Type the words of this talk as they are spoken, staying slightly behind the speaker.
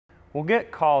We'll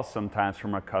get calls sometimes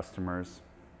from our customers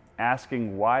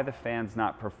asking why the fan's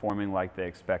not performing like they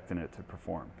expected it to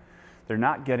perform. They're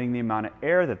not getting the amount of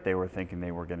air that they were thinking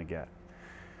they were going to get.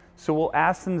 So we'll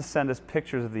ask them to send us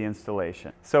pictures of the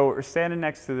installation. So we're standing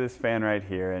next to this fan right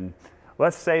here, and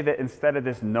let's say that instead of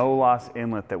this no-loss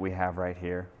inlet that we have right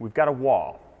here, we've got a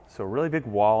wall. So a really big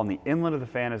wall, and the inlet of the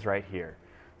fan is right here.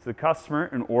 So the customer,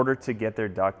 in order to get their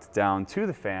duct down to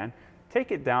the fan,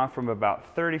 take it down from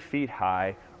about 30 feet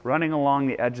high, running along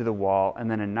the edge of the wall, and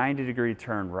then a 90-degree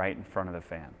turn right in front of the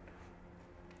fan.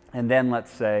 And then let's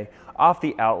say off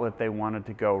the outlet they wanted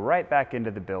to go right back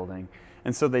into the building,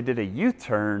 and so they did a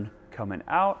U-turn coming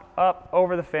out, up,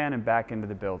 over the fan, and back into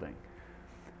the building.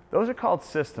 Those are called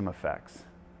system effects,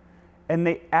 and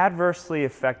they adversely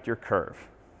affect your curve.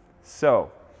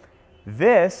 So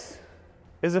this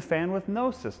is a fan with no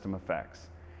system effects,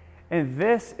 and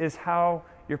this is how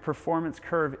your performance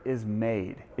curve is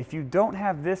made. If you don't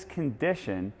have this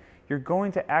condition, you're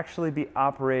going to actually be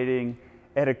operating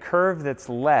at a curve that's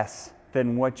less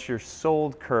than what your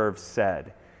sold curve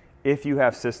said if you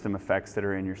have system effects that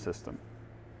are in your system.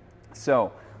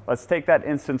 So let's take that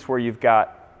instance where you've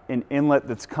got an inlet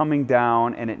that's coming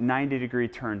down and at 90-degree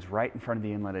turns right in front of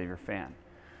the inlet of your fan.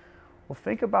 Well,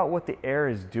 think about what the air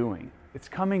is doing. It's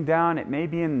coming down, it may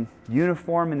be in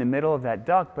uniform in the middle of that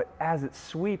duct, but as it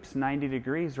sweeps 90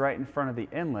 degrees right in front of the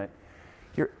inlet,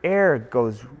 your air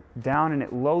goes down and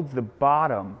it loads the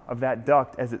bottom of that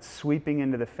duct as it's sweeping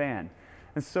into the fan.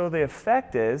 And so the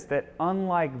effect is that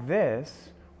unlike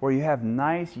this, where you have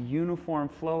nice uniform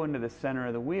flow into the center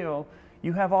of the wheel,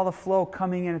 you have all the flow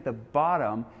coming in at the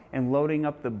bottom and loading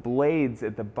up the blades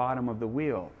at the bottom of the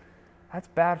wheel. That's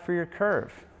bad for your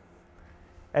curve.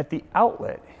 At the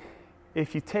outlet,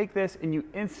 if you take this and you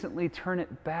instantly turn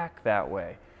it back that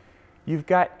way, you've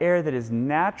got air that is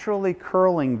naturally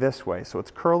curling this way. So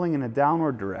it's curling in a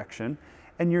downward direction,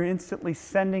 and you're instantly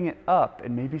sending it up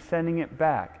and maybe sending it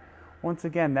back. Once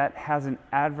again, that has an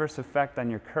adverse effect on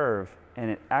your curve, and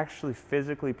it actually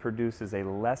physically produces a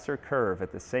lesser curve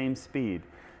at the same speed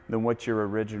than what your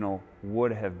original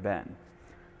would have been.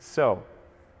 So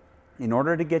in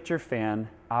order to get your fan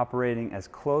operating as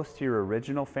close to your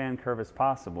original fan curve as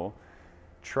possible,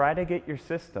 try to get your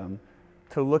system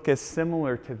to look as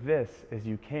similar to this as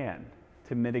you can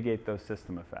to mitigate those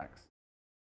system effects.